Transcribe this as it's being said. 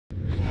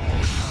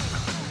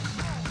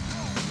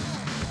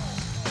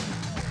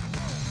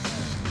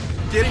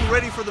Getting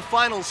ready for the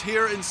finals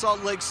here in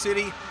Salt Lake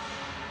City.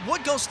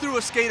 What goes through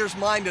a skater's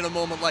mind in a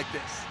moment like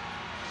this?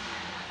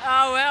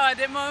 Oh, well, at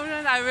that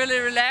moment I really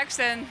relaxed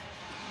and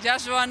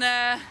just want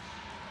to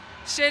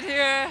sit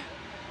here,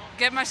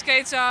 get my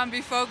skates on,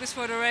 be focused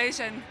for the race.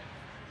 And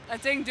I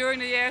think during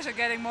the years I'm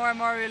getting more and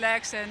more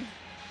relaxed, and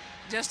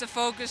just the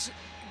focus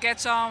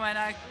gets on when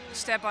I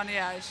step on the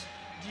ice.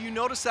 Do you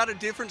notice that a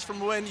difference from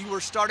when you were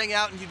starting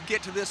out and you'd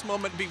get to this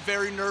moment and be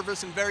very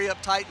nervous and very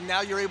uptight, and now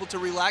you're able to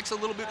relax a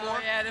little bit more?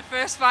 Yeah, the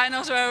first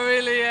finals were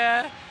really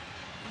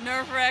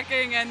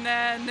nerve-wracking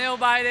and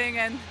nail-biting,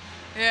 and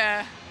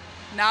yeah,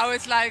 now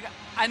it's like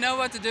I know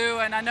what to do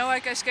and I know I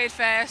can skate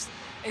fast.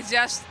 It's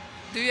just,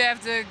 do you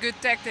have the good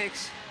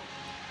tactics?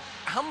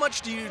 How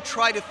much do you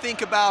try to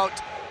think about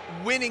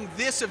winning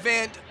this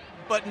event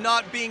but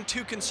not being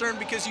too concerned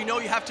because you know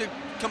you have to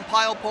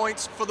compile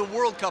points for the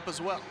World Cup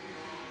as well?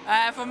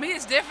 For me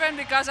it's different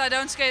because I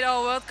don't skate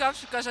all World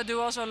Cups, because I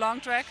do also long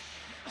track.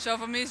 So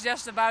for me it's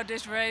just about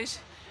this race,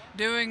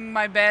 doing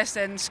my best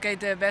and skate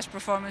the best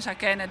performance I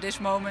can at this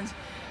moment.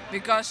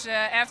 Because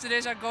after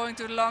this I'm going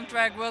to the long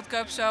track World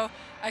Cup, so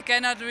I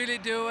cannot really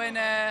do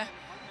a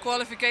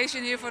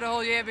qualification here for the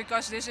whole year,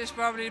 because this is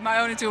probably my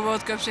only 2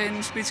 World Cups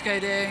in speed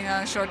skating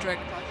short track.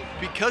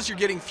 Because you're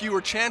getting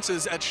fewer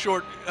chances at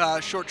short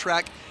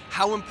track,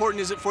 how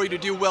important is it for you to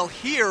do well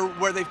here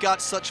where they've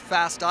got such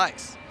fast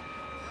ice?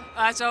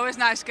 It's always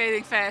nice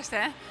skating fast,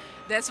 eh?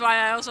 That's why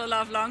I also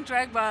love long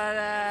track, but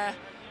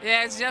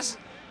yeah, it's just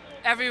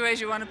every race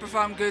you want to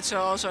perform good,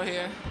 so also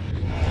here.